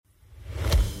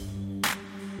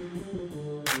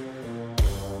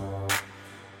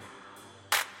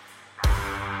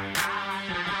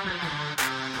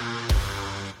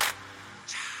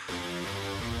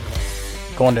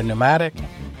Going to pneumatic,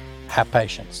 have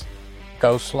patience.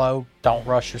 Go slow, don't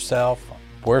rush yourself.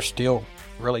 We're still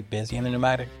really busy in the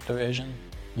pneumatic division.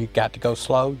 You got to go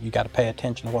slow, you got to pay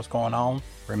attention to what's going on.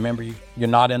 Remember, you're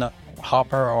not in a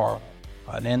hopper or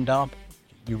an end dump.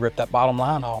 You rip that bottom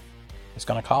line off, it's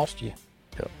going to cost you.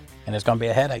 Yep. And it's going to be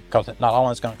a headache, because not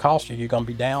only is it going to cost you, you're going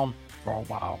to be down for a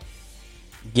while.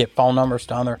 Get phone numbers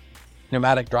to other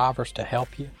pneumatic drivers to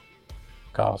help you,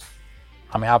 because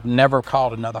I've never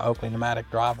called another Oakley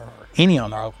pneumatic driver or any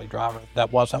other Oakley driver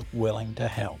that wasn't willing to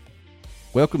help.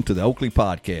 Welcome to the Oakley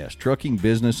Podcast, Trucking,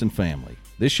 Business, and Family.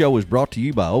 This show is brought to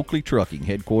you by Oakley Trucking,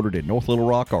 headquartered in North Little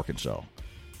Rock, Arkansas.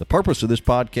 The purpose of this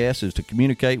podcast is to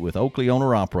communicate with Oakley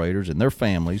owner-operators and their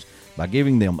families by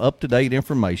giving them up-to-date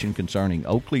information concerning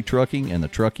Oakley trucking and the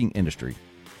trucking industry,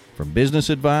 from business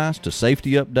advice to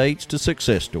safety updates to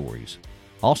success stories.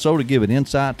 Also to give an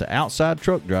insight to outside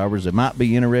truck drivers that might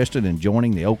be interested in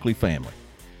joining the Oakley family.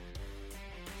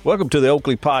 Welcome to the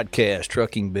Oakley Podcast,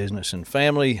 Trucking, Business, and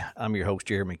Family. I'm your host,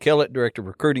 Jeremy Kellett, Director of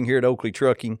Recruiting here at Oakley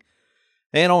Trucking.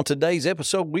 And on today's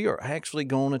episode, we are actually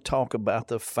going to talk about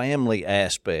the family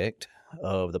aspect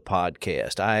of the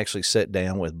podcast. I actually sat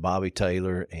down with Bobby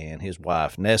Taylor and his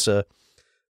wife, Nessa.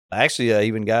 I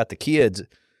even got the kids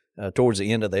towards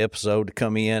the end of the episode to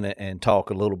come in and talk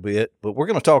a little bit. But we're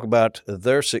going to talk about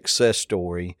their success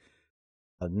story,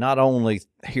 not only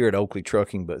here at Oakley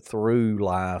Trucking, but through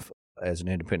life as an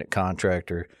independent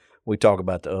contractor. We talk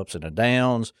about the ups and the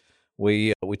downs.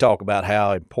 We talk about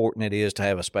how important it is to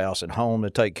have a spouse at home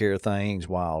to take care of things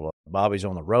while Bobby's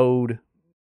on the road.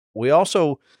 We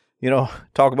also,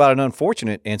 talk about an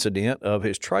unfortunate incident of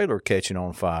his trailer catching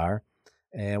on fire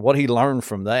and what he learned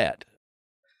from that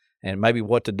and maybe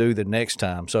what to do the next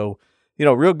time. So,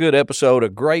 real good episode, a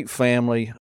great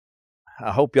family.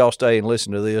 I hope y'all stay and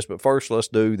listen to this. But first, let's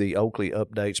do the Oakley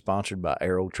update sponsored by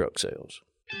Aero Truck Sales.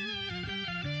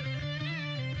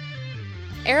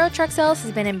 Aero Truck Sales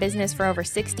has been in business for over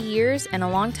 60 years and a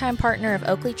longtime partner of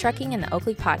Oakley Trucking and the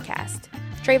Oakley Podcast.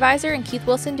 Trey Visor and Keith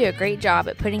Wilson do a great job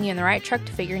at putting you in the right truck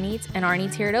to fit your needs and our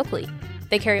needs here at Oakley.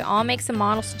 They carry all makes and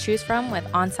models to choose from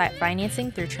with on-site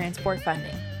financing through transport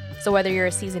funding. So whether you're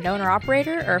a seasoned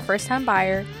owner-operator or a first-time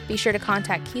buyer, be sure to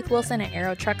contact Keith Wilson at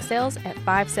Aero Truck Sales at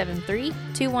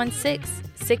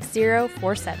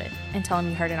 573-216-6047 and tell him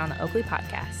you heard it on the Oakley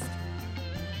Podcast.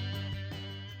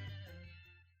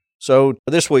 So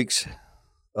this week's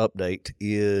update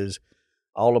is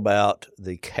all about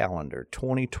the calendar,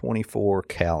 2024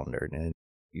 calendar. And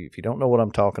if you don't know what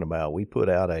I'm talking about, we put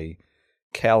out a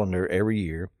calendar every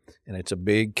year, and it's a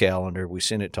big calendar. We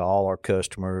send it to all our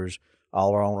customers,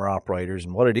 all our owner-operators.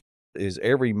 And what it is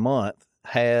every month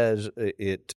has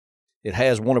it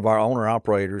has one of our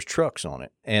owner-operators' trucks on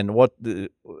it. And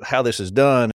how this is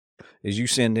done is you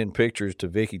send in pictures to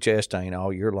Vicki Chastain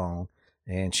all year long,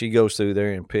 and she goes through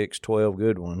there and picks 12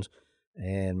 good ones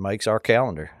and makes our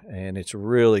calendar. And it's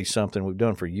really something we've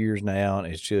done for years now, and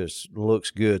it just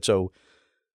looks good. So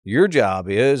your job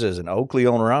is, as an Oakley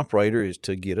owner-operator, is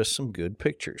to get us some good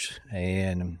pictures.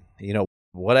 And,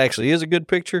 what actually is a good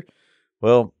picture?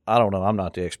 Well, I don't know. I'm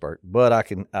not the expert. But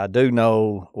I do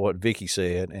know what Vicki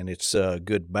said, and it's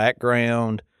good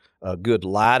background, good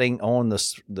lighting on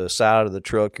the side of the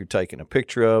truck you're taking a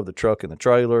picture of, the truck and the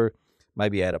trailer,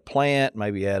 maybe at a plant,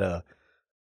 maybe out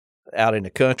in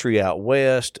the country, out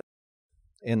west,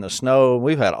 in the snow.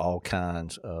 We've had all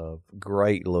kinds of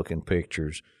great looking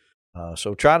pictures.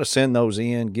 So try to send those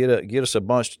in. Get us a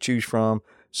bunch to choose from.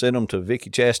 Send them to Vicki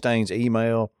Chastain's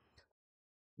email.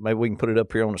 Maybe we can put it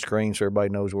up here on the screen so everybody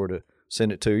knows where to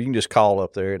send it to. You can just call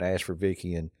up there and ask for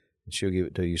Vicki, and she'll give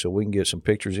it to you. So we can get some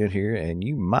pictures in here, and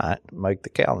you might make the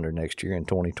calendar next year in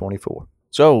 2024.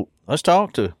 So let's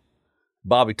talk to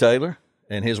Bobby Taylor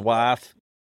and his wife.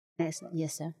 Yes,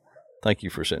 sir. Thank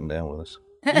you for sitting down with us.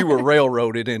 You were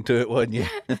railroaded into it, wasn't you?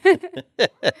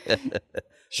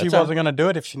 She wasn't going to do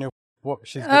it if she knew what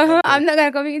she's going to do. I'm not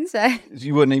going to go inside.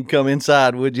 You wouldn't even come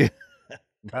inside, would you?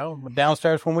 Well,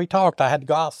 downstairs when we talked, I had to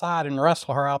go outside and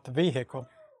wrestle her out the vehicle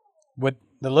with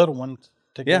the little one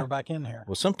to get her back in here.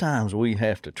 Well, sometimes we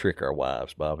have to trick our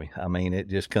wives, Bobby. It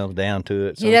just comes down to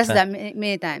it. He does that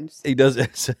many times. He does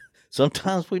it.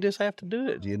 Sometimes we just have to do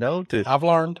it, I've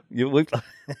learned.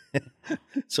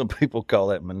 Some people call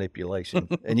that manipulation.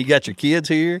 And you got your kids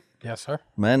here? Yes, sir.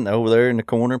 Man, over there in the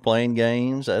corner playing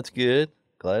games. That's good.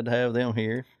 Glad to have them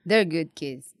here. They're good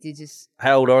kids.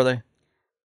 How old are they?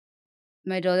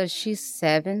 My daughter, she's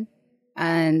 7,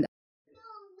 and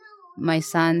my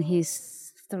son,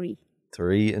 he's 3.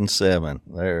 3 and 7.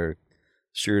 They're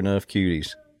sure enough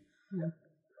cuties. Yeah.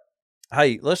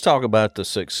 Hey, let's talk about the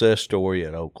success story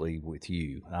at Oakley with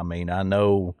you. I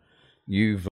know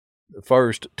you've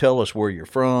first, tell us where you're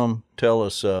from. Tell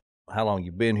us how long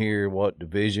you've been here, what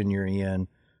division you're in,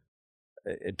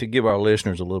 to give our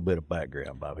listeners a little bit of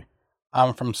background, Bobby.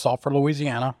 I'm from Sulphur,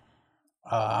 Louisiana.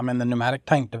 I'm in the pneumatic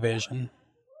tank division.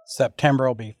 September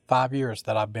will be 5 years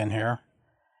that I've been here,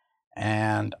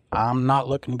 and I'm not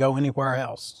looking to go anywhere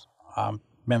else. I've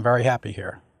been very happy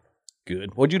here.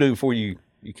 Good. What'd you do before you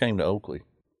came to Oakley?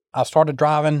 I started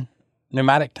driving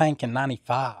pneumatic tank in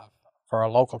 95 for a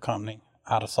local company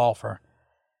out of Sulphur.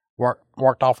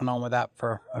 Worked off and on with that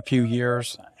for a few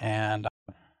years, and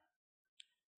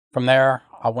from there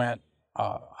I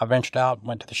ventured out,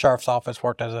 went to the sheriff's office,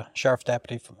 worked as a sheriff's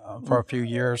deputy for a few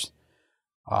years.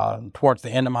 Towards the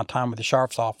end of my time with the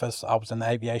sheriff's office, I was in the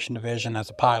aviation division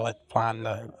as a pilot, flying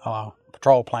the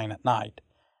patrol plane at night.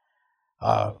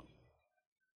 I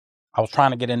was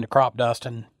trying to get into crop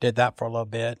dusting, did that for a little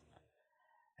bit,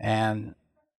 and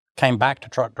came back to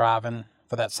truck driving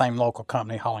for that same local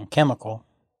company hauling chemical.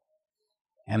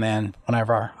 And then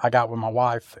whenever I got with my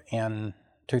wife in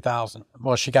 2000,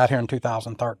 well, she got here in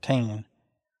 2013,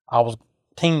 I was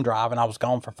team driving. I was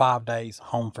gone for 5 days,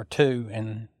 home for 2,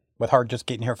 and with her just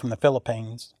getting here from the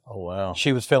Philippines. Oh, wow.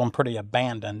 She was feeling pretty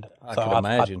abandoned. I can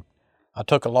imagine. I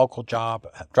took a local job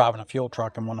driving a fuel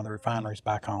truck in one of the refineries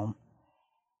back home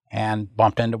and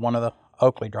bumped into one of the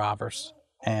Oakley drivers,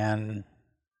 and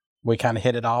we kind of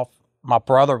hit it off. My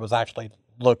brother was actually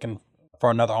looking for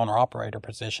another owner-operator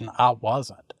position. I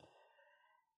wasn't.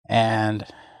 And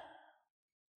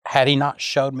had he not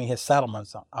showed me his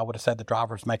settlements, I would have said the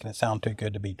driver was making it sound too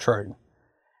good to be true.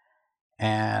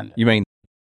 And you mean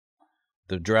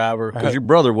the driver? Because your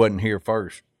brother wasn't here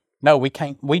first. No, we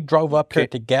drove up here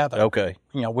together. Okay.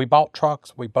 You know, we bought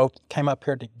trucks. We both came up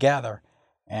here together,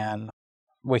 and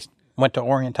we went to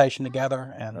orientation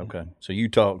together. And okay. So you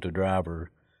talked to the driver,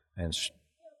 and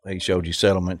he showed you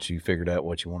settlements. You figured out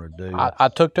what you wanted to do. I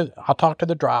talked to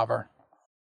the driver.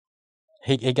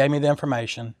 He gave me the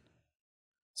information.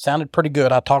 Sounded pretty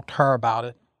good. I talked to her about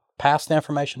it. Passed the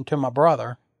information to my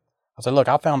brother. I said, look,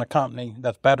 I found a company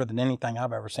that's better than anything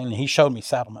I've ever seen. And he showed me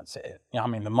settlements. I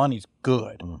mean, the money's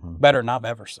good, better than I've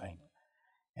ever seen.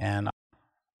 And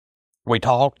we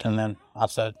talked, and then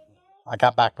I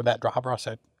got back with that driver. I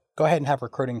said, go ahead and have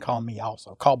recruiting call me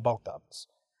also. Call both of us.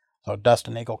 So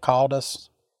Dustin Eagle called us.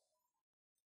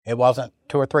 It wasn't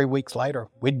 2 or 3 weeks later.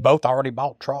 We'd both already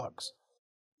bought trucks.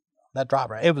 That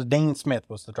driver, it was Dean Smith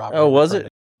was the driver. Oh, was it?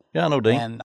 Yeah, I know Dean.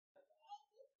 And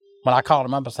when I called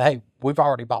him up, I said, hey, we've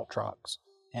already bought trucks.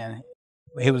 And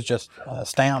he was just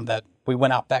astounded that we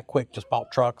went out that quick, just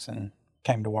bought trucks and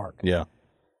came to work. Yeah.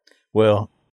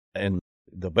 Well, and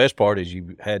the best part is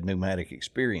you had pneumatic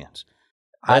experience.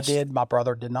 I did. My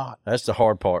brother did not. That's the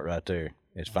hard part right there,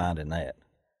 is finding that.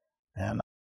 And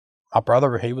my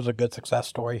brother, he was a good success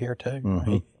story here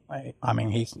too.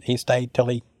 He stayed till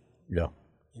he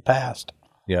passed.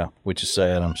 Yeah, which is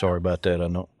sad. I'm sorry about that. I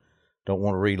don't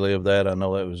want to relive that. I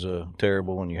know that was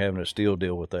terrible, and you're having to still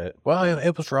deal with that. Well,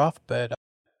 it was rough, but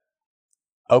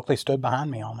Oakley stood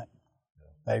behind me on it.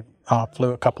 They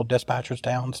flew a couple dispatchers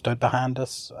down, stood behind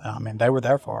us. I mean, they were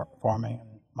there for me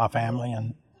and my family,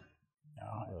 and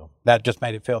that just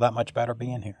made it feel that much better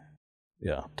being here.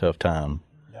 Yeah, tough time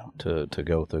to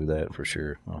go through that for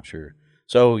sure. I'm sure.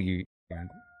 So you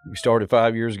started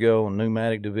 5 years ago in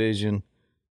pneumatic division.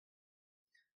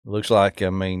 Looks like,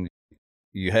 I mean,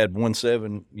 you had one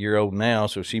 7-year-old now,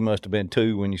 so she must have been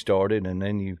 2 when you started, and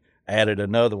then you added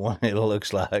another one, it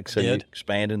looks like. So you're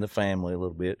expanding the family a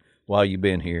little bit while you've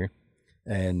been here.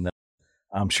 And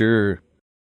I'm sure,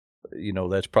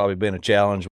 that's probably been a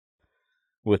challenge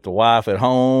with the wife at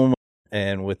home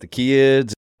and with the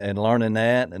kids and learning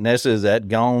that. And has that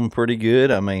gone pretty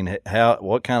good? I mean,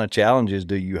 what kind of challenges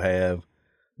do you have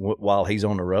while he's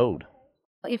on the road?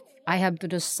 If I have to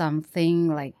do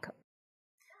something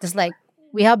just like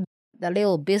we have the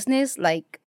little business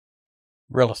like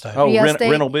real estate. Oh,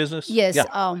 rental business? Yes.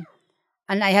 Yeah.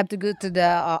 And I have to go to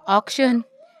the auction.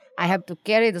 I have to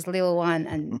carry this little one.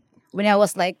 And when I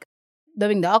was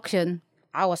doing the auction,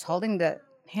 I was holding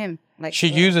him. She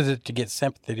uses it to get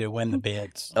sympathy to win the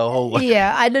bids. Oh.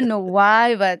 Yeah, I don't know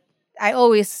why, but I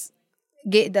always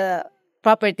get the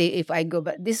property if I go.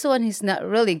 But this one is not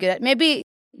really good. Maybe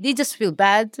they just feel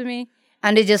bad to me,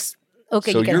 and they just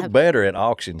okay. So you're better at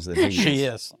auctions than he is. She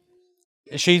is.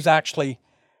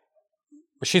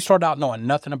 She started out knowing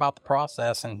nothing about the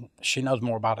process, and she knows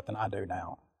more about it than I do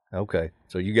now. Okay,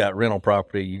 so you got rental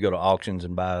property. You go to auctions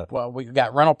and buy. Well, we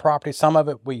got rental property. Some of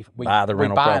it we buy the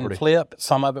rental property and flip.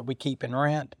 Some of it we keep and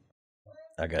rent.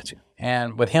 I got you.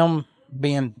 And with him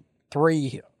being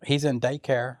 3, he's in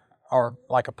daycare or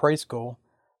like a preschool.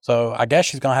 So I guess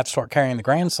she's gonna have to start carrying the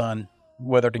grandson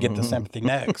with her to get the sympathy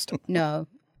next. No,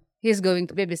 he's going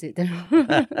to babysit.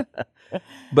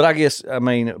 But I guess, I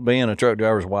mean, being a truck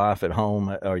driver's wife at home,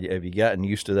 have you gotten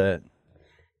used to that?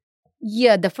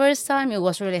 Yeah, the first time it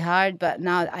was really hard, but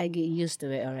now I get used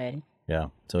to it already. Yeah.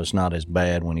 So it's not as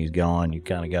bad when he's gone. You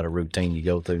kind of got a routine you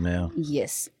go through now.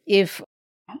 Yes. If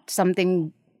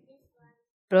something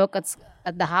broke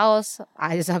at the house,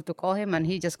 I just have to call him, and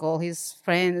he just call his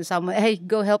friend or someone. Hey,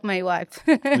 go help my wife.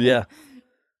 Yeah.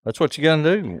 That's what you got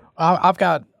to do. I've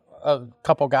got a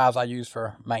couple guys I use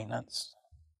for maintenance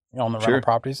on the rental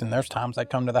properties, and there's times they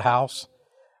come to the house.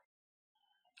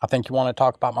 I think you want to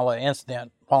talk about my little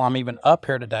incident while I'm even up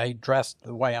here today, dressed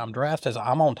the way I'm dressed, is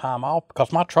I'm on time off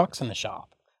because my truck's in the shop.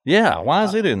 Yeah. Why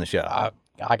is it in the shop?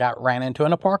 I got ran into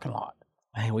in a parking lot.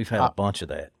 Man, we've had a bunch of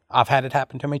that. I've had it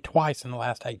happen to me twice in the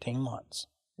last 18 months.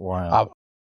 Wow.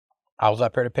 I was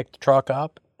up here to pick the truck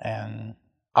up, and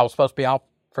I was supposed to be off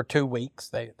for 2 weeks.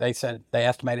 They said they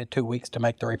estimated 2 weeks to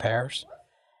make the repairs.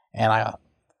 And I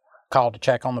called to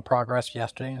check on the progress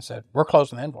yesterday and said, we're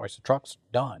closing the invoice. The truck's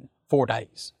done. 4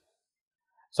 days.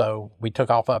 So we took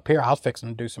off up here. I was fixing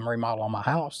to do some remodel on my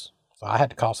house. So I had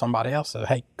to call somebody else and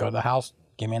say, hey, go to the house,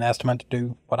 give me an estimate to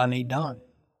do what I need done.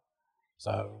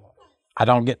 So I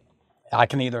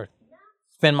can either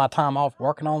spend my time off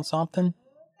working on something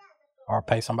or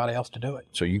pay somebody else to do it.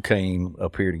 So you came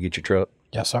up here to get your truck?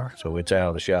 Yes, sir. So it's out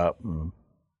of the shop.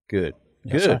 Good.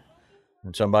 Yes, Good. sir.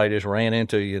 And somebody just ran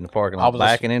into you in the parking lot,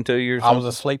 backing into you or something? I was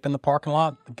asleep in the parking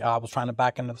lot. The guy was trying to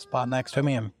back into the spot next to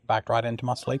me and backed right into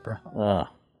my sleeper.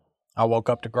 I woke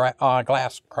up to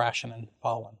glass crashing and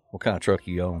falling. What kind of truck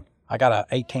you own? I got a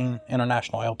 18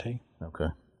 International LT. Okay.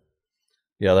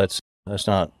 Yeah, that's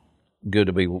not good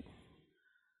to be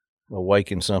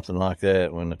awaking something like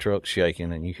that when the truck's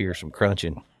shaking and you hear some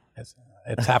crunching.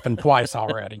 It's happened twice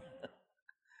already.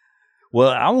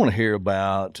 Well, I want to hear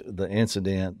about the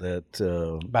incident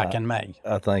that back in May.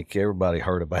 I think everybody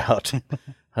heard about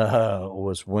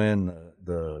was when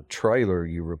the trailer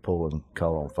you were pulling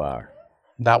caught on fire.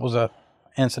 That was a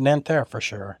incident there for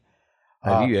sure.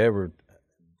 Have you ever?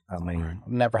 I mean,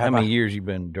 never had. How many years you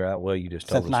been driving? Well, you just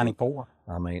told since '94.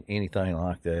 I mean, anything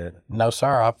like that? No,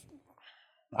 sir.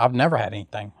 I've never had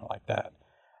anything like that.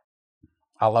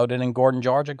 I loaded in Gordon,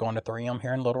 Georgia, going to 3M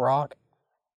here in Little Rock.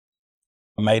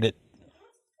 I made it.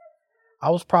 I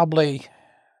was probably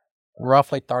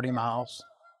roughly 30 miles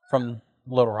from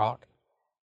Little Rock.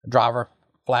 The driver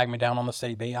flagged me down on the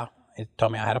CB. It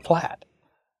told me I had a flat.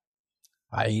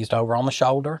 I eased over on the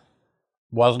shoulder.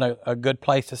 Wasn't a good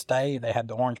place to stay. They had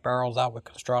the orange barrels out with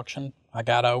construction. I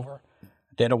got over,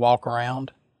 did a walk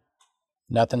around.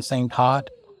 Nothing seemed hot.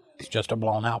 It's just a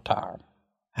blown out tire.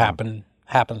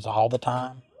 Happens all the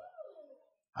time.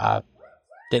 I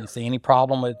didn't see any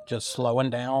problem with just slowing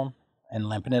down and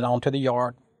limping it onto the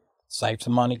yard. Saved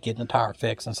some money getting the tire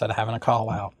fixed instead of having a call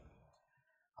out.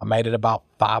 I made it about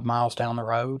 5 miles down the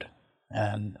road,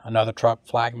 and another truck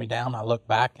flagged me down. I looked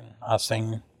back, and I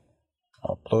seen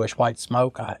a bluish white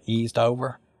smoke. I eased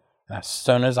over, and as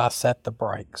soon as I set the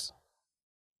brakes,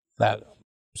 that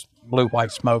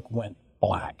blue-white smoke went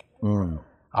black.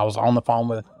 I was on the phone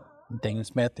with Dean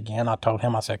Smith again. I told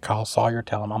him, I said, call Sawyer,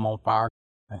 tell him I'm on fire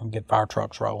and get fire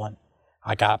trucks rolling.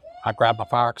 I grabbed my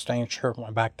fire extinguisher,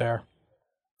 went back there.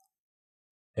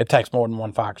 It takes more than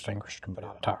one fire extinguisher to put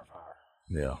out a tire fire.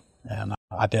 Yeah. And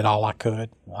I did all I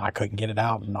could. I couldn't get it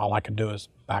out, and all I could do is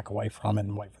back away from it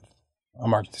and wait for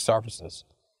emergency services.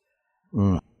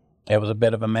 It was a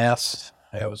bit of a mess.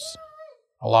 It was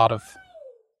a lot of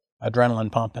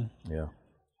adrenaline pumping. Yeah.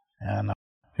 And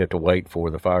you have to wait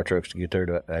for the fire trucks to get there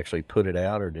to actually put it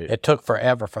out, or did it took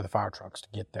forever for the fire trucks to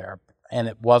get there, and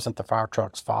it wasn't the fire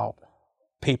truck's fault.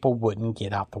 People wouldn't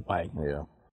get out the way. Yeah.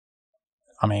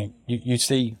 I mean, you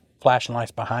see flashing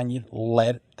lights behind you,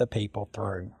 let the people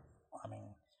through. I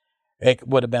mean, it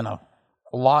would have been a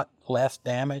lot less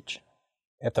damage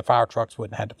if the fire trucks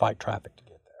wouldn't have had to fight traffic to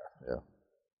get there. Yeah.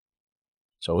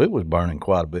 So it was burning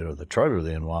quite a bit of the trailer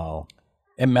then while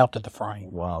it melted the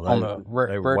frame. Wow, on the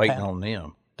they were waiting on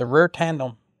them. The rear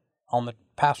tandem on the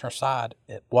passenger side,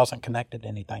 it wasn't connected to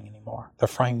anything anymore. The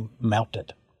frame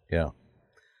melted. Yeah.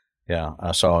 Yeah,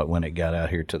 I saw it when it got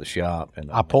out here to the shop.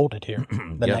 And I pulled it here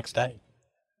the next day.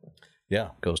 Yeah,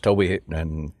 because Toby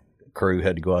and crew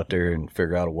had to go out there and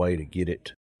figure out a way to get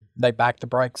it. They backed the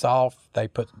brakes off. They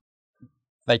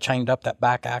chained up that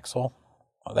back axle.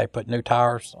 They put new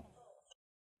tires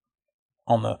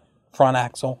on the front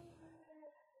axle.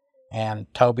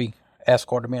 And Toby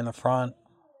escorted me in the front.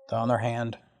 The other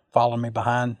hand followed me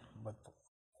behind with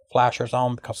flashers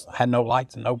on because I had no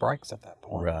lights and no brakes at that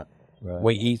point. Right.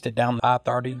 We eased it down the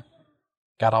I-30,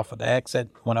 got off at the exit,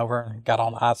 went over and got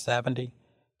on I-70,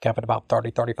 kept it about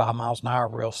 30, 35 miles an hour,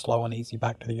 real slow and easy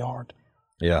back to the yard.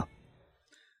 Yeah.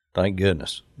 Thank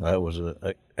goodness. That was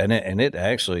and it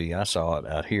actually, I saw it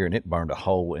out here, and it burned a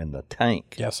hole in the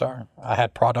tank. Yes, sir. I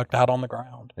had product out on the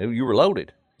ground. You were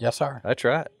loaded. Yes, sir. That's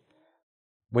right.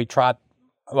 We tried,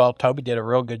 well, Toby did a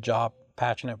real good job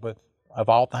patching it with, of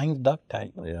all things, duct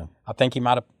tape. Yeah. I think he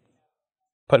might have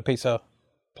put a piece of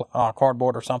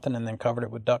cardboard or something and then covered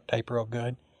it with duct tape real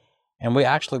good. And we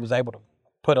actually was able to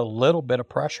put a little bit of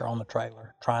pressure on the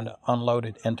trailer, trying to unload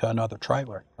it into another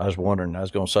trailer. I was wondering, I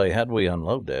was going to say, how did we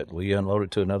unload that? We unload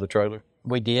it to another trailer?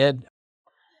 We did.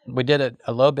 We did it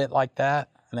a little bit like that,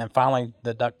 and then finally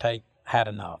the duct tape had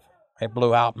enough. It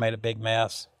blew out, made a big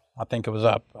mess. I think it was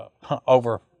up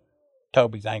over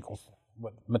Toby's ankles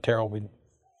with material we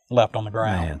left on the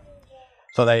ground. Man.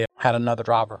 So they had another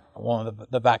driver, one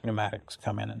of the vac pneumatics,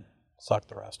 come in and suck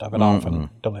the rest of it off and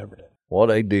delivered it.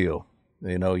 What a deal.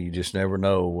 You know, you just never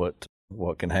know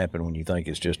what can happen when you think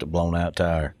it's just a blown out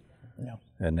tire. Yeah.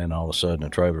 And then all of a sudden the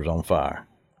trailer's on fire.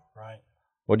 Right.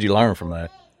 What'd you learn from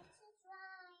that?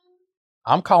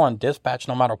 I'm calling dispatch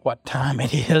no matter what time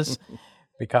it is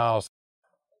because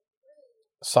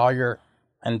Sawyer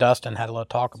and Dustin had a little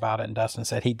talk about it, and Dustin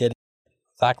said he did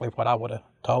exactly what I would have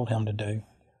told him to do.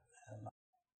 And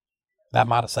that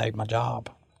might have saved my job.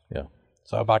 Yeah.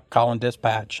 So by calling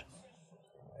dispatch,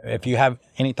 if you have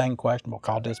anything questionable,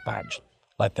 call dispatch.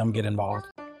 Let them get involved.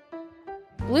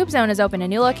 Lube Zone has opened a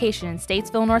new location in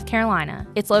Statesville, North Carolina.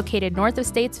 It's located north of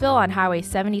Statesville on Highway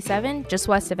 77, just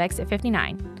west of Exit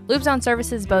 59. Lube Zone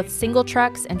services both single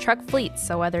trucks and truck fleets,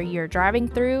 so whether you're driving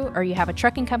through or you have a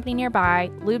trucking company nearby,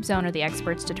 Lube Zone are the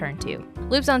experts to turn to.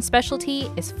 Lube Zone's specialty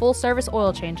is full-service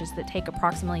oil changes that take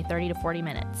approximately 30 to 40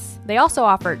 minutes. They also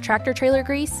offer tractor-trailer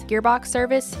grease, gearbox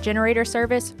service, generator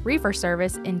service, reefer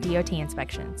service, and DOT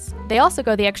inspections. They also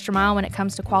go the extra mile when it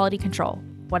comes to quality control.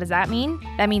 What does that mean?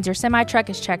 That means your semi-truck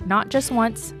is checked not just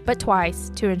once, but twice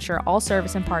to ensure all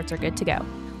service and parts are good to go.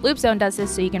 Lube Zone does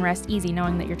this so you can rest easy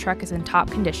knowing that your truck is in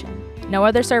top condition. No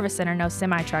other service center knows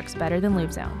semi-trucks better than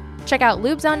Lube Zone. Check out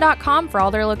lubezone.com for all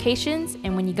their locations,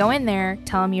 and when you go in there,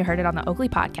 tell them you heard it on the Oakley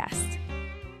podcast.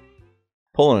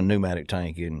 Pulling a pneumatic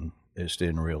tank in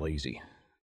isn't real easy.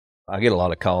 I get a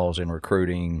lot of calls in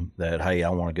recruiting that, hey, I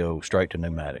want to go straight to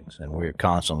pneumatics, and we're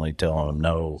constantly telling them,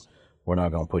 no, we're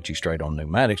not going to put you straight on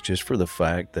pneumatics, just for the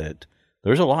fact that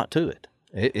there's a lot to it.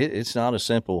 It's not as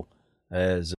simple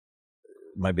as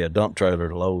maybe a dump trailer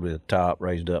to load at the top,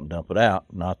 raise it up, and dump it out.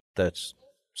 Not that's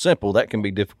simple. That can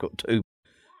be difficult too.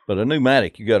 But a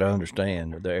pneumatic, you got to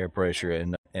understand the air pressure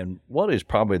and what is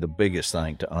probably the biggest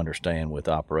thing to understand with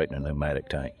operating a pneumatic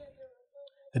tank.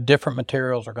 The different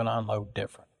materials are going to unload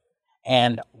different.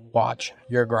 And watch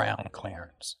your ground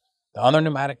clearance. The other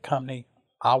pneumatic company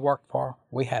I worked for,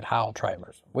 we had Howell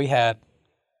trailers. We had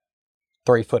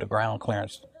 3 foot of ground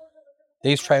clearance.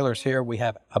 These trailers here, we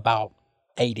have about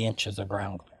 8 inches of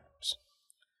ground clearance.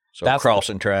 So that's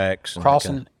crossing tracks.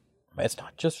 Crossing, it's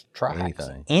not just tracks.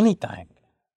 Anything.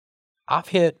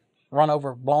 I've run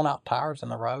over blown out tires in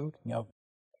the road,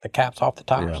 the caps off the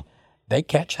tires. Yeah. They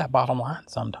catch that bottom line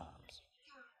sometimes.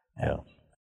 Yeah.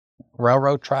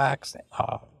 Railroad tracks.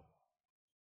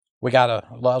 We got a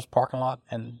Love's parking lot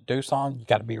in Doosan. You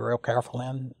got to be real careful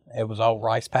in. It was old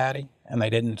rice paddy, and they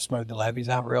didn't smooth the levees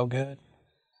out real good.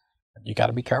 You got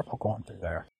to be careful going through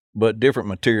there. But different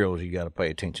materials you got to pay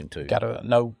attention to. Got to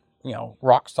know,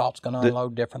 rock salt's going to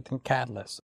unload different than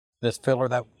catalyst. This filler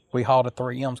that we hauled at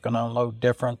 3M is going to unload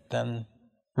different than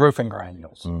roofing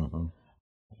granules. Mm-hmm.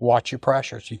 Watch your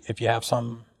pressures. If you have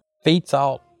some feed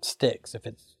salt sticks, if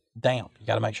it's damp, you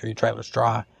got to make sure your trailer's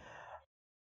dry.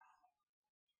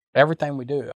 Everything we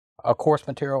do, a coarse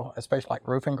material, especially like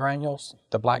roofing granules,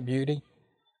 the Black Beauty,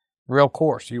 real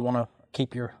coarse. You want to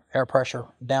keep your air pressure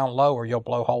down low or you'll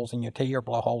blow holes in your tee or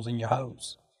blow holes in your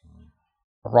hose.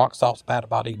 Rock salt's bad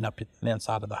about eating up the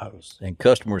inside of the hose. And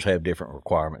customers have different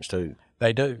requirements too.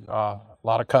 They do. A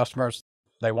lot of customers,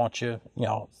 they want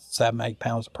 7, 8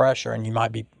 pounds of pressure, and you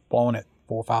might be blowing it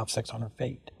 400, 500, 600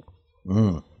 feet.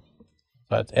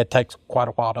 But it takes quite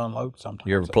a while to unload sometimes.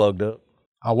 You ever plugged up?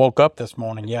 I woke up this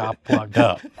morning, I plugged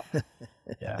up.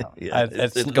 Yeah,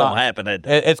 it's going to happen.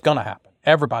 It's going to happen.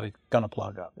 Everybody's going to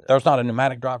plug up. There's not a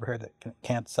pneumatic driver here that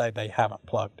can't say they haven't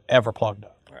ever plugged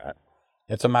up. Right.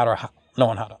 It's a matter of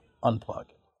knowing how to unplug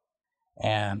it.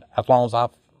 And as long as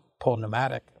I've pulled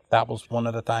pneumatic, that was one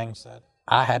of the things that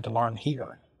I had to learn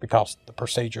here because the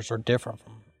procedures are different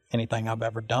from anything I've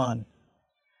ever done.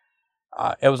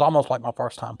 It was almost like my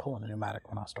first time pulling a pneumatic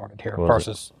when I started here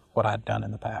versus what I'd done in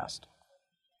the past.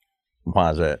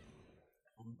 Why is that?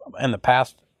 In the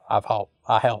past, I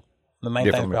held The main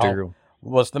Different thing we hauled material?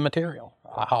 was the material.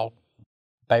 I hauled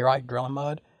barite drilling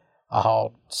mud, I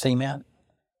hauled cement,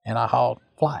 and I hauled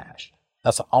fly ash.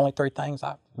 That's the only three things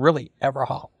I really ever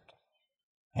hauled.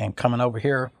 And coming over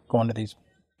here, going to these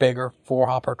bigger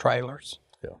 4-hopper trailers,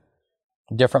 Yeah.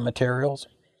 different materials,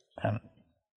 and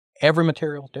every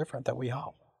material is different that we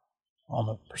haul. On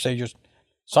the procedures,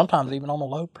 sometimes even on the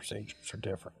load procedures are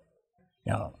different.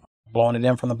 You know, blowing it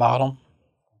in from the bottom,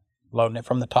 loading it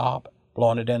from the top,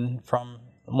 blowing it in from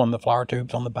one of the flower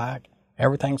tubes on the back.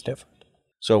 Everything's different.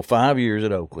 So 5 years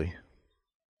at Oakley,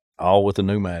 all with the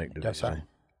pneumatic division. Yes, sir.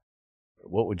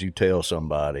 What would you tell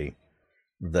somebody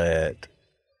that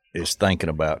is thinking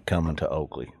about coming to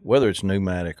Oakley, whether it's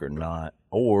pneumatic or not,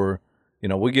 or, you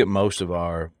know, we get most of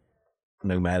our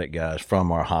pneumatic guys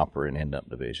from our hopper and end-up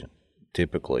division.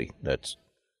 Typically,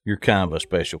 you're kind of a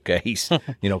special case,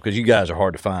 you know, because you guys are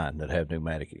hard to find that have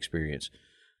pneumatic experience.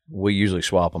 We usually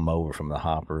swap them over from the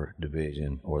hopper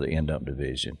division or the end-up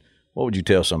division. What would you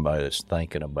tell somebody that's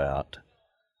thinking about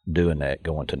doing that,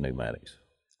 going to pneumatics?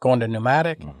 Going to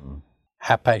pneumatic,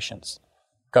 have patience.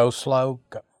 Go slow.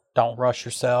 Don't rush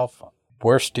yourself.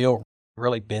 We're still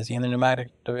really busy in the pneumatic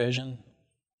division,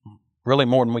 really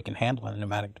more than we can handle in the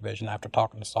pneumatic division after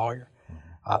talking to Sawyer.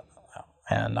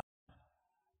 And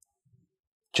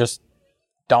just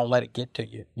don't let it get to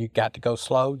you. You got to go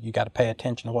slow. You got to pay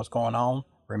attention to what's going on.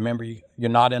 Remember, you're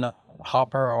not in a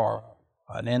hopper or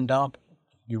an end dump.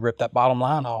 You rip that bottom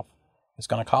line off, it's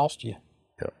going to cost you.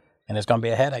 Yeah. And it's going to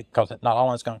be a headache because not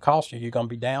only is it going to cost you, you're going to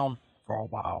be down for a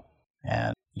while.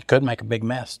 And you could make a big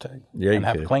mess, too, and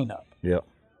have a cleanup. Yeah.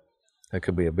 That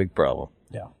could be a big problem.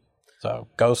 Yeah. So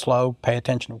go slow, pay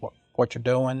attention to what you're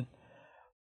doing.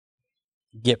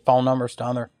 Get phone numbers to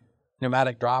other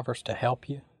pneumatic drivers to help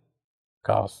you.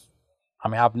 Because, I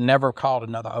mean, I've never called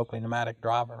another Oakley pneumatic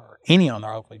driver or any other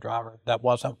Oakley driver that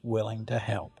wasn't willing to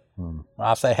help. When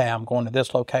I say, hey, I'm going to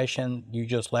this location, you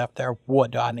just left there,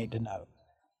 what do I need to know?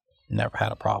 Never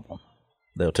had a problem.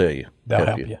 They'll tell you. They'll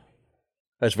help you.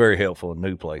 That's very helpful in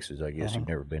new places, I guess, you've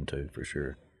never been to, for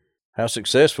sure. How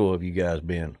successful have you guys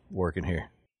been working here?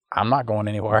 I'm not going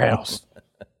anywhere else.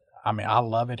 I mean, I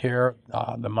love it here.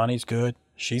 The money's good.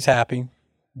 She's happy.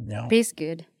 You know, Pays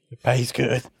good. it pays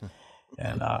good.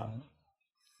 And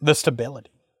the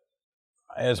stability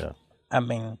is, I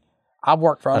mean, I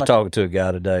worked for I talked to a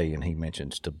guy today, and he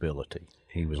mentioned stability.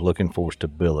 He was looking for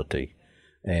stability,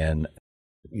 and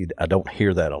I don't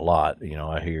hear that a lot. You know,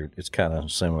 I hear it's kind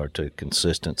of similar to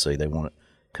consistency. They want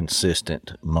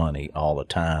consistent money all the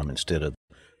time instead of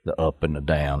the up and the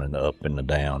down and the up and the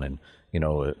down, and, you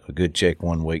know, a good check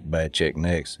one week, bad check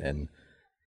next. And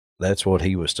that's what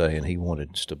he was saying. He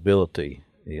wanted stability,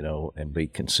 you know, and be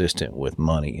consistent with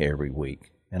money every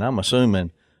week. And I'm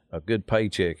assuming a good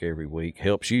paycheck every week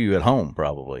helps you at home,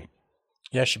 probably.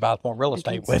 Yeah, she buys more real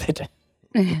estate with it.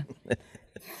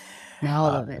 All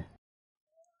of it.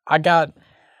 I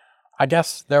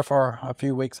guess there for a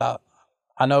few weeks, I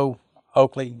know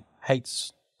Oakley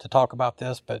hates to talk about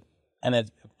this,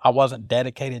 I wasn't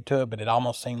dedicated to it, but it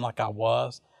almost seemed like I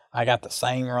was. I got the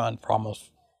same run for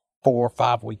almost 4 or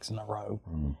 5 weeks in a row.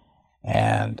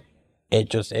 And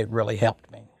it really helped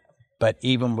me. But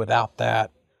even without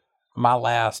that,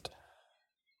 with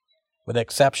the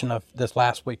exception of this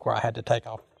last week where I had to take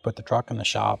off, put the truck in the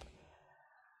shop,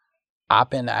 I've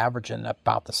been averaging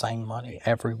about the same money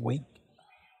every week.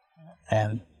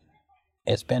 And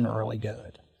it's been really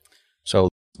good. So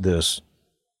this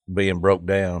being broke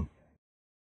down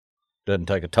doesn't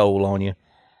take a toll on you?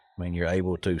 I mean, you're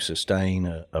able to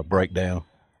sustain a breakdown?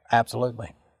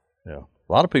 Absolutely. Yeah.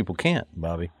 A lot of people can't,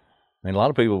 Bobby. I mean, a lot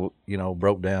of people, you know,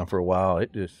 broke down for a while.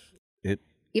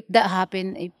 If that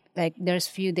happened, if like there's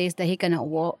few days that he cannot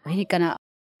work,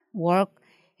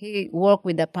 he work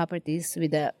with the properties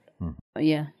with the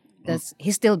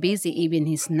he's still busy even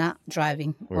he's not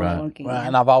driving or working. Well,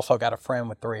 and I've also got a friend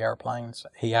with 3 airplanes.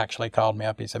 He actually called me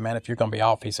up. He said, man, if you're going to be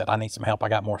off, he said, I need some help. I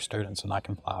got more students than I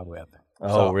can fly with.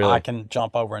 So really? I can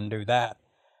jump over and do that.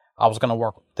 I was going to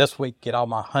work this week, get all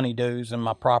my honeydews and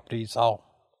my properties all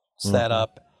set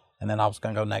up, and then I was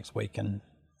going to go next week and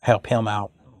help him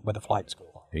out with the flight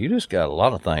school. You just got a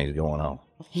lot of things going on.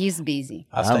 He's busy.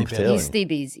 I stay busy. He's still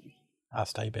busy. I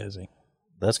stay busy.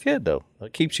 That's good, though.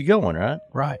 That keeps you going, right?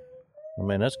 Right. I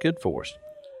mean, that's good for us.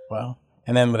 Well,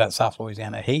 and then with that South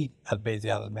Louisiana heat, as busy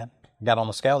as I've been. Got on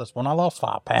the scale this one, I lost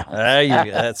 5 pounds.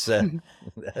 That's and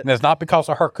it's not because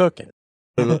of her cooking.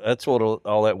 That's what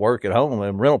all that work at home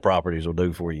and rental properties will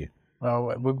do for you.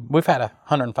 Well, we've had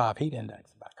 105 heat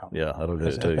index back home. Yeah, that'll do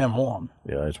it too. It's been warm.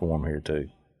 Yeah, it's warm here too.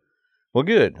 Well,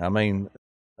 good. I mean,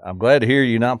 I'm glad to hear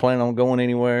you're not planning on going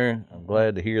anywhere. I'm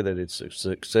glad to hear that it's a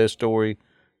success story.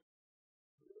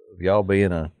 y'all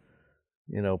being a,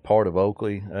 part of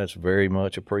Oakley. That's very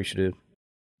much appreciative.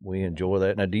 We enjoy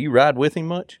that. Now, do you ride with him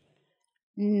much?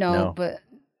 No, but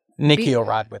Nikki will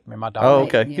ride with me, my daughter. Oh,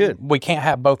 okay, Yeah. good. We can't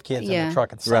have both kids in the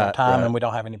truck at the same time, right. and we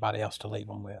don't have anybody else to leave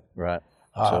them with. Right.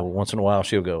 So once in a while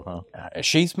she'll go, huh?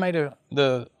 She's made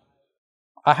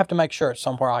I have to make sure it's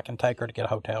somewhere I can take her to get a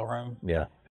hotel room. Yeah.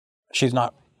 She's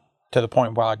not to the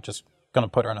point where I'm just going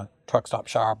to put her in a truck stop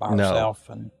shower by herself.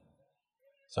 And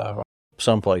so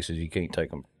some places you can't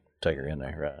take her in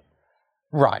there, right?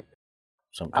 Right.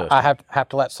 Some I have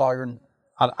to let Sawyer,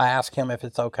 I ask him if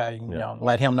it's okay,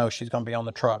 let him know she's going to be on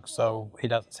the truck so he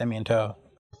doesn't send me into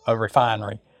a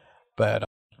refinery. But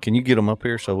can you get them up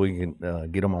here so we can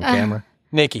get them on camera?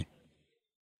 Nikki,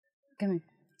 come here.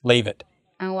 leave it.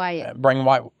 And Wyatt. Bring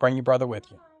your brother with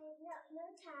you.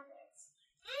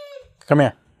 Come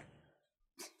here.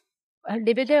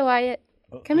 Leave it there, Wyatt.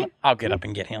 Come here. I'll get up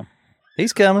and get him.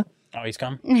 He's coming. Oh, he's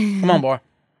coming? Come on, boy.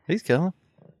 He's coming.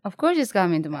 Of course he's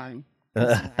coming to mommy. Come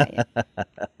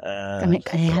here.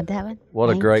 Can I have that one? What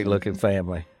a great looking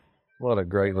family. What a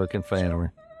great looking family.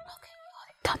 Okay,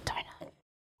 don't turn on.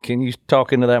 Can you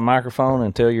talk into that microphone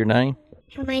and tell your name?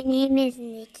 My name is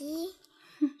Nikki.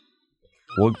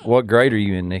 What grade are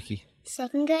you in, Nikki?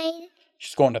 2nd grade.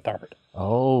 She's going to 3rd.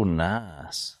 Oh,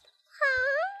 nice.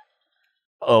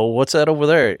 Oh, what's that over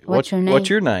there? What's your name? What's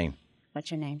your name? What's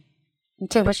your name?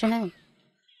 Okay, what's your name?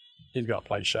 He's going to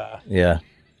play shy. Yeah.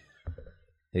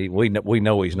 We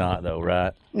know he's not, though,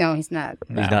 right? No, he's not.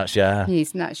 He's not shy.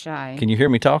 He's not shy. Can you hear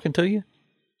me talking to you?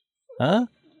 Huh?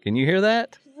 Can you hear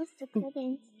that?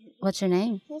 What's your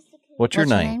name? What's your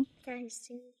name?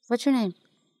 What's your name?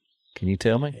 Can you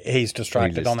tell me? He's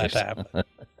distracted on that tab.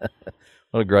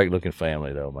 What a great looking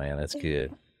family, though, man. That's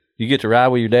good. You get to ride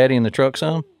with your daddy in the truck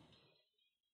some?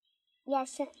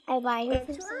 Yes, I ride with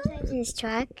him sometimes in his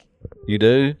truck. You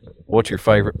do? What's your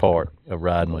favorite part of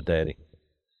riding with daddy?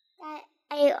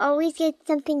 I always get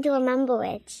something to remember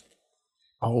with.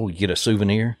 Oh, you get a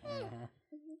souvenir?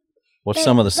 What's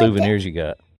some of the souvenirs you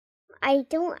got? I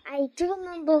do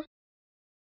remember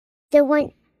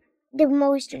the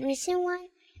most recent one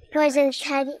was a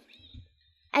teddy.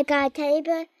 I got a teddy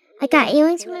bear. I got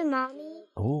earrings from my mommy.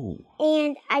 Oh.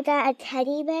 And I got a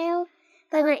teddy bear,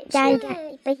 but my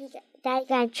daddy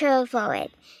got in trouble for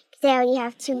it because I already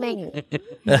have too many.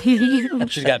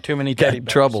 She's got too many teddy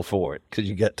bears. Trouble for it because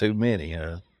you got too many,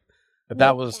 huh? But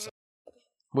that was,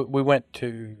 we went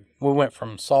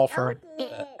from Sulphur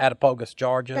to Attapogus,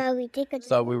 Georgia.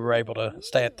 So we were able to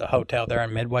stay at the hotel there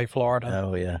in Midway, Florida.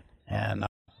 Oh, yeah. And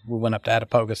we went up to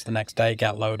Attapogus the next day,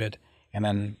 got loaded, and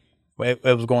then it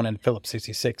was going into Phillips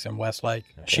 66 in Westlake.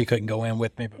 Okay. She couldn't go in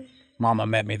with me, but Mama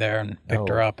met me there and picked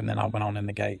her up, and then I went on in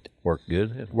the gate. Worked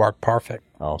good? It worked perfect.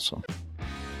 Awesome.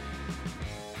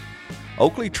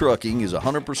 Oakley Trucking is a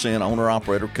 100%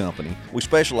 owner-operator company. We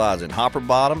specialize in hopper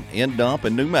bottom, end dump,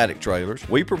 and pneumatic trailers.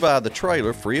 We provide the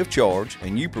trailer free of charge,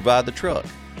 and you provide the truck.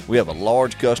 We have a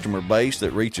large customer base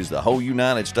that reaches the whole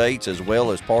United States as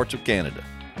well as parts of Canada.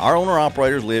 Our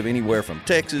owner-operators live anywhere from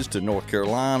Texas to North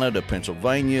Carolina to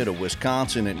Pennsylvania to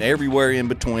Wisconsin and everywhere in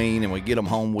between, and we get them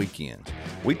home weekends.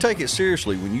 We take it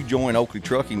seriously when you join Oakley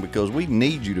Trucking because we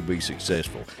need you to be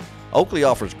successful. Oakley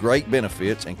offers great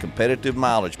benefits and competitive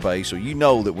mileage pay, so you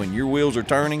know that when your wheels are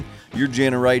turning, you're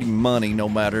generating money no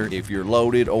matter if you're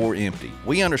loaded or empty.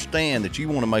 We understand that you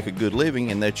want to make a good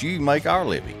living and that you make our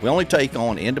living. We only take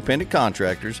on independent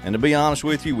contractors, and to be honest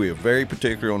with you, we are very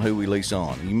particular on who we lease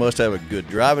on. You must have a good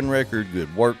driving record,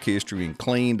 good work history, and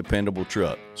clean, dependable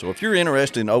truck. So if you're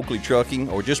interested in Oakley Trucking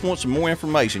or just want some more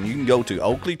information, you can go to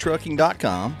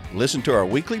oakleytrucking.com, listen to our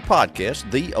weekly podcast,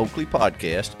 The Oakley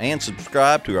Podcast, and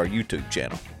subscribe to our YouTube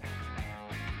channel.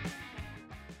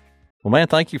 Well, man,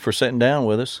 thank you for sitting down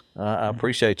with us. I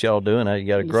appreciate y'all doing that. You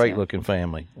got a great looking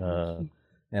family. And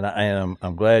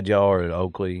I'm glad y'all are at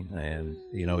Oakley, and,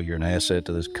 you know, you're an asset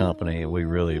to this company, and we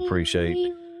really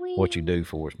appreciate what you do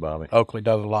for us, Bobby. Oakley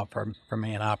does a lot for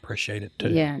me, and I appreciate it, too.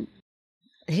 Yeah.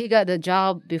 He got the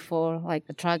job before, like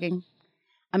the trucking.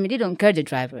 I mean, they don't care the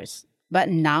drivers. But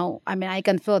now, I mean, I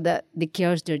can feel that they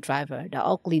cares their driver. The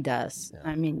Oakley does. Yeah.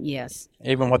 I mean, yes.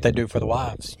 Even what they do for the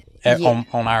wives on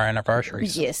our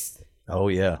anniversaries. Yes. Oh,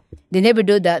 yeah. They never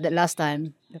do that the last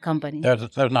time, the company.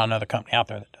 There's not another company out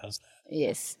there that does that.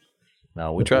 Yes.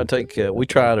 No, we try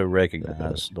to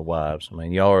recognize the wives. I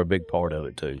mean, y'all are a big part of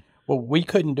it, too. Well, we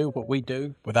couldn't do what we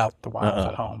do without the wives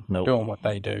at home doing what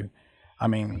they do. I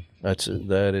mean, that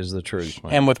is the truth,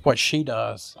 man. And with what she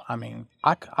does, I mean,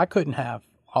 I couldn't have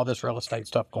all this real estate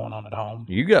stuff going on at home.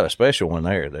 You got a special one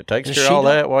there that takes care of all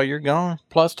that while you're gone.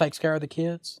 Plus takes care of the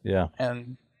kids. Yeah.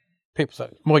 And people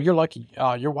say, well, you're lucky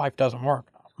your wife doesn't work.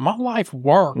 My life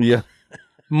worked Yeah.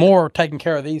 more taking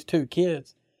care of these 2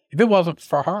 kids. If it wasn't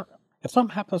for her, if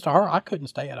something happens to her, I couldn't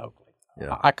stay at Oakley.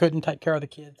 Yeah. I couldn't take care of the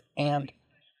kids and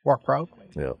work for Oakley.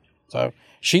 Yeah. So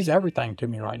she's everything to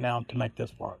me right now to make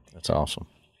this work. That's awesome.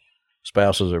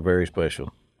 Spouses are very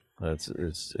special.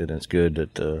 It's good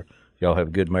that y'all have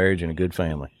a good marriage and a good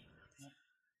family.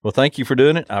 Well, thank you for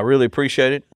doing it. I really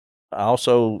appreciate it. I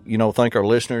also, thank our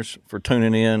listeners for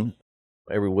tuning in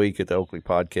every week at the Oakley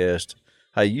podcast.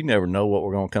 Hey, you never know what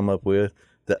we're going to come up with.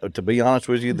 To be honest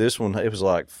with you, this one, it was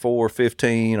like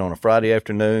 4:15 on a Friday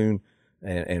afternoon,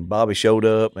 and Bobby showed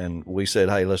up, and we said,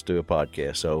 hey, let's do a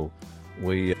podcast. So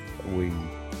we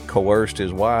coerced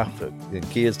his wife and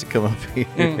kids to come up here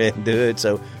and do it.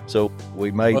 So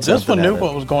we made something. This one knew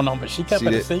what was going on, but she kept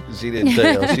it a secret. She didn't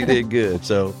tell. She did good.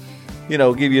 So,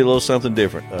 give you a little something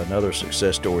different. Another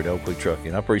success story to Oakley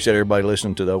Trucking. I appreciate everybody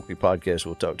listening to the Oakley podcast.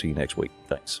 We'll talk to you next week.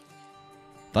 Thanks.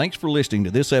 Thanks for listening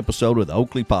to this episode of the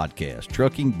Oakley Podcast,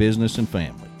 Trucking, Business, and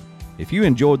Family. If you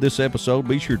enjoyed this episode,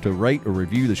 be sure to rate or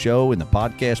review the show in the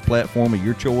podcast platform of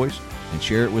your choice and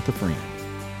share it with a friend.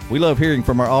 We love hearing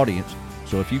from our audience,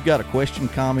 so if you've got a question,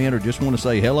 comment, or just want to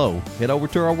say hello, head over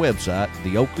to our website,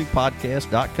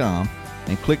 theoakleypodcast.com,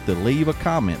 and click the Leave a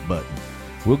Comment button.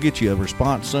 We'll get you a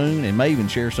response soon and may even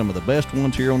share some of the best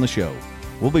ones here on the show.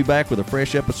 We'll be back with a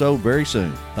fresh episode very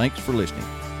soon. Thanks for listening.